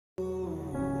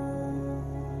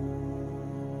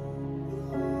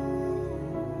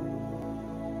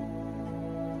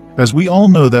as we all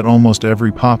know that almost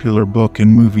every popular book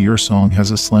and movie or song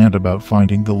has a slant about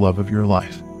finding the love of your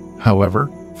life. However,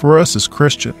 for us as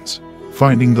Christians,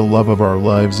 finding the love of our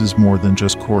lives is more than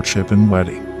just courtship and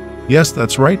wedding. Yes,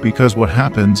 that's right, because what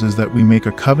happens is that we make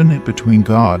a covenant between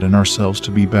God and ourselves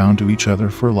to be bound to each other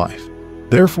for life.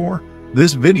 Therefore,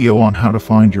 this video on how to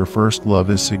find your first love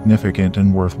is significant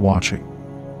and worth watching.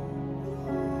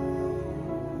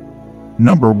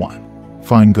 Number 1.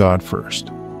 Find God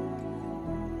first.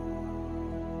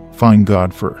 Find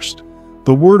God first.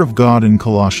 The Word of God in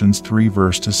Colossians 3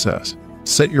 verse 2 says,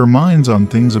 "Set your minds on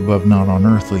things above, not on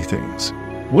earthly things."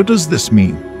 What does this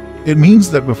mean? It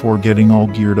means that before getting all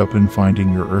geared up in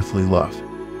finding your earthly love,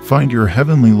 find your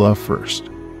heavenly love first.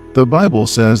 The Bible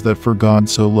says that for God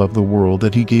so loved the world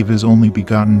that he gave his only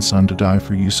begotten Son to die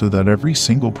for you so that every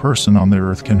single person on the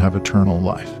earth can have eternal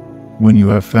life. When you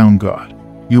have found God,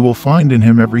 you will find in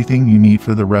him everything you need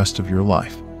for the rest of your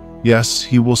life. Yes,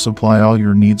 he will supply all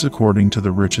your needs according to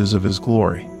the riches of his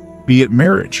glory, be it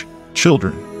marriage,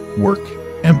 children, work,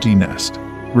 empty nest,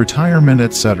 retirement,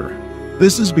 etc.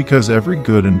 This is because every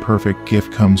good and perfect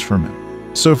gift comes from him.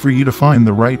 So for you to find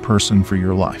the right person for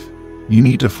your life, you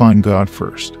need to find God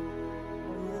first.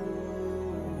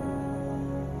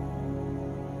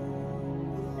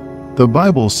 The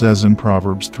Bible says in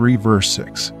Proverbs 3 verse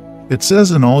 6, it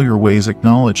says, "In all your ways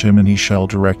acknowledge him and he shall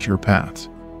direct your paths."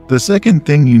 The second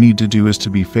thing you need to do is to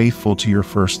be faithful to your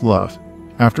first love.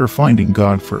 After finding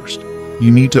God first,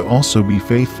 you need to also be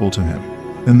faithful to him.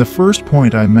 In the first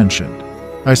point I mentioned,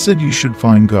 I said you should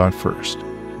find God first.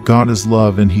 God is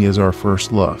love and he is our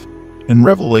first love. In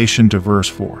Revelation 2 verse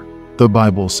 4, the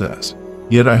Bible says,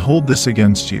 "Yet I hold this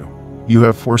against you. You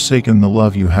have forsaken the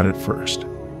love you had at first."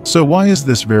 So why is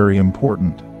this very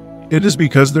important? It is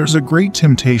because there's a great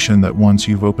temptation that once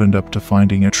you've opened up to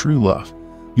finding a true love,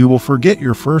 you will forget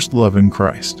your first love in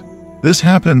Christ. This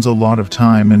happens a lot of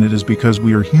time, and it is because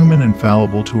we are human and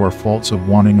fallible to our faults of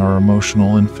wanting our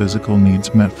emotional and physical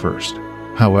needs met first.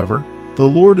 However, the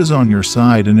Lord is on your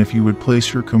side, and if you would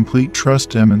place your complete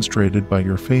trust demonstrated by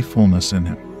your faithfulness in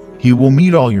him, he will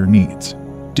meet all your needs.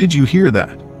 Did you hear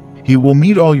that? He will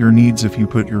meet all your needs if you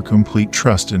put your complete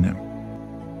trust in him.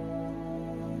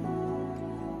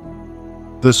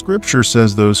 The scripture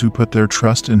says those who put their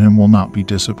trust in him will not be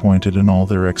disappointed in all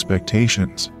their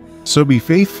expectations. So be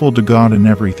faithful to God in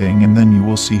everything, and then you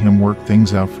will see him work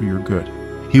things out for your good.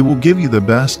 He will give you the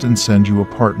best and send you a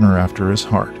partner after his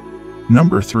heart.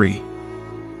 Number 3.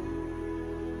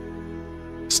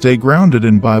 Stay grounded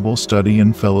in Bible study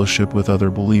and fellowship with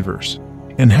other believers.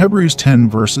 In Hebrews 10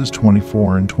 verses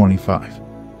 24 and 25,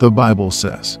 the Bible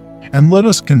says, "And let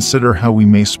us consider how we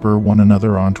may spur one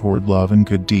another on toward love and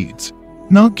good deeds,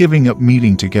 not giving up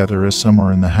meeting together as some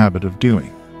are in the habit of doing,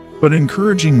 but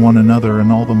encouraging one another, and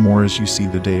all the more as you see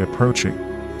the day approaching."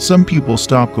 Some people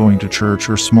stop going to church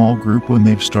or small group when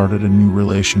they've started a new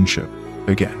relationship.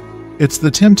 Again, it's the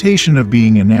temptation of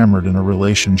being enamored in a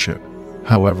relationship.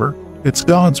 However, it's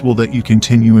God's will that you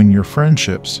continue in your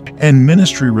friendships and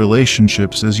ministry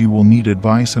relationships, as you will need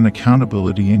advice and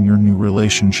accountability in your new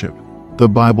relationship. The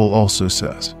Bible also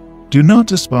says, "Do not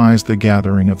despise the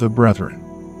gathering of the brethren."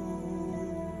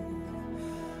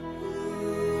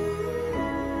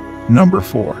 Number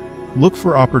 4. Look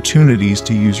for opportunities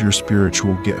to use your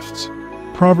spiritual gifts.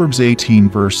 Proverbs 18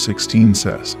 verse 16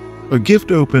 says, "A gift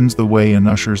opens the way and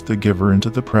ushers the giver into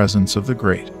the presence of the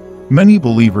great." Many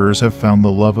believers have found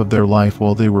the love of their life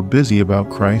while they were busy about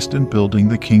Christ and building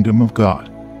the kingdom of God.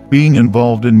 Being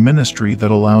involved in ministry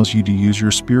that allows you to use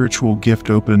your spiritual gift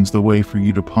opens the way for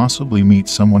you to possibly meet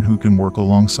someone who can work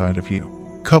alongside of you.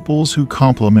 Couples who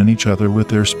complement each other with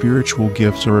their spiritual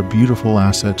gifts are a beautiful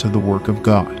asset to the work of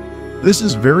God. This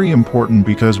is very important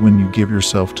because when you give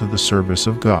yourself to the service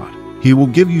of God, he will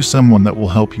give you someone that will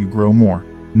help you grow more.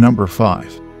 Number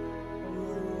 5.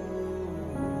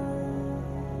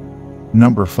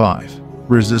 Number 5.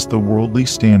 Resist the worldly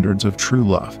standards of true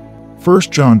love. 1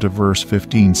 John 2 verse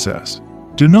 15 says,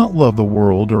 "Do not love the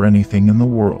world or anything in the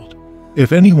world.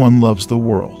 If anyone loves the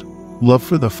world, love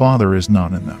for the Father is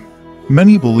not in them."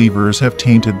 Many believers have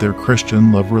tainted their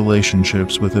Christian love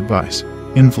relationships with advice,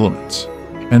 influence,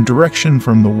 and direction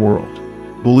from the world.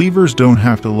 Believers don't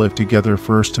have to live together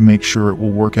first to make sure it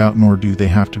will work out, nor do they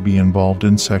have to be involved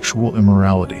in sexual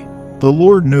immorality. The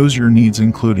Lord knows your needs,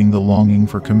 including the longing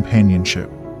for companionship.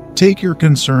 Take your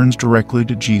concerns directly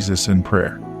to Jesus in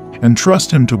prayer, and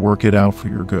trust him to work it out for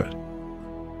your good.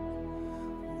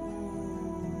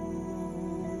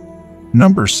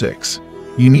 Number 6.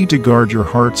 You need to guard your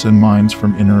hearts and minds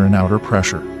from inner and outer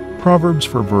pressure. Proverbs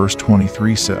 4 verse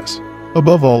 23 says,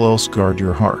 "Above all else guard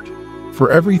your heart,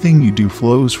 for everything you do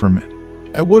flows from it."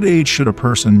 At what age should a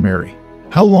person marry?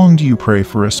 How long do you pray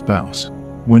for a spouse?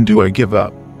 When do I give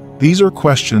up? These are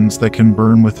questions that can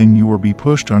burn within you or be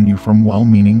pushed on you from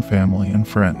well-meaning family and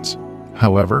friends.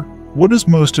 However, what is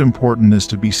most important is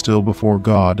to be still before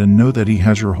God and know that He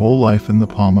has your whole life in the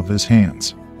palm of His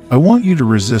hands. I want you to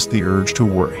resist the urge to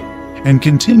worry and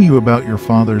continue about your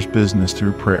Father's business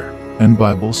through prayer and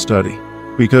Bible study,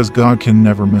 because God can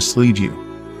never mislead you.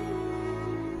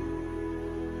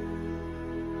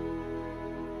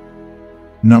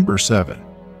 Number 7.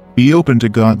 Be open to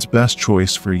God's best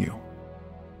choice for you.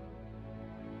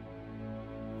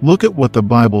 Look at what the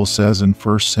Bible says in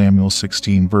 1 Samuel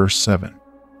 16 verse 7.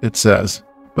 It says,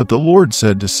 "But the Lord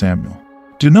said to Samuel,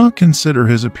 do not consider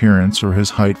his appearance or his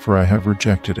height, for I have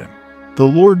rejected him." The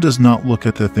Lord does not look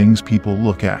at the things people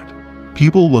look at.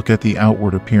 People look at the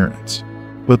outward appearance,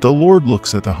 but the Lord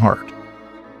looks at the heart.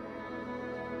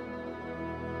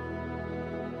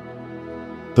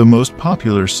 The most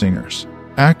popular singers,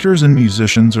 actors, and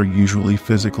musicians are usually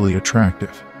physically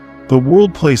attractive. The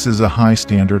world places a high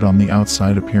standard on the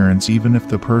outside appearance, even if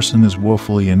the person is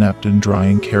woefully inept and dry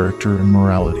in character and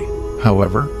morality.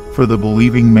 However, for the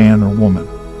believing man or woman,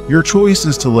 your choice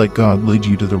is to let God lead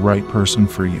you to the right person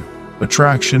for you.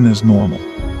 Attraction is normal.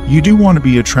 You do want to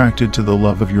be attracted to the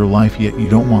love of your life, yet you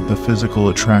don't want the physical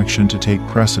attraction to take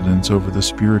precedence over the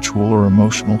spiritual or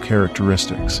emotional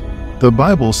characteristics. The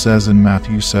Bible says in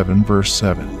Matthew 7 verse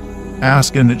 7,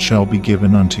 "Ask and it shall be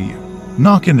given unto you.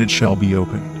 Knock and it shall be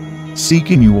opened. Seek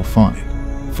and you will find."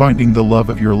 Finding the love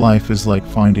of your life is like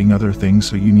finding other things,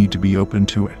 so you need to be open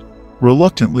to it.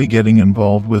 Reluctantly getting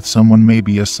involved with someone may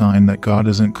be a sign that God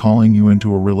isn't calling you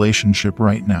into a relationship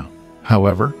right now.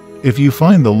 However, if you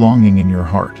find the longing in your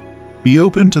heart, be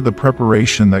open to the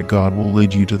preparation that God will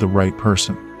lead you to the right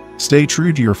person. Stay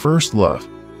true to your first love,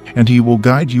 and He will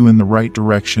guide you in the right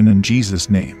direction in Jesus'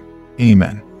 name.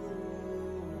 Amen.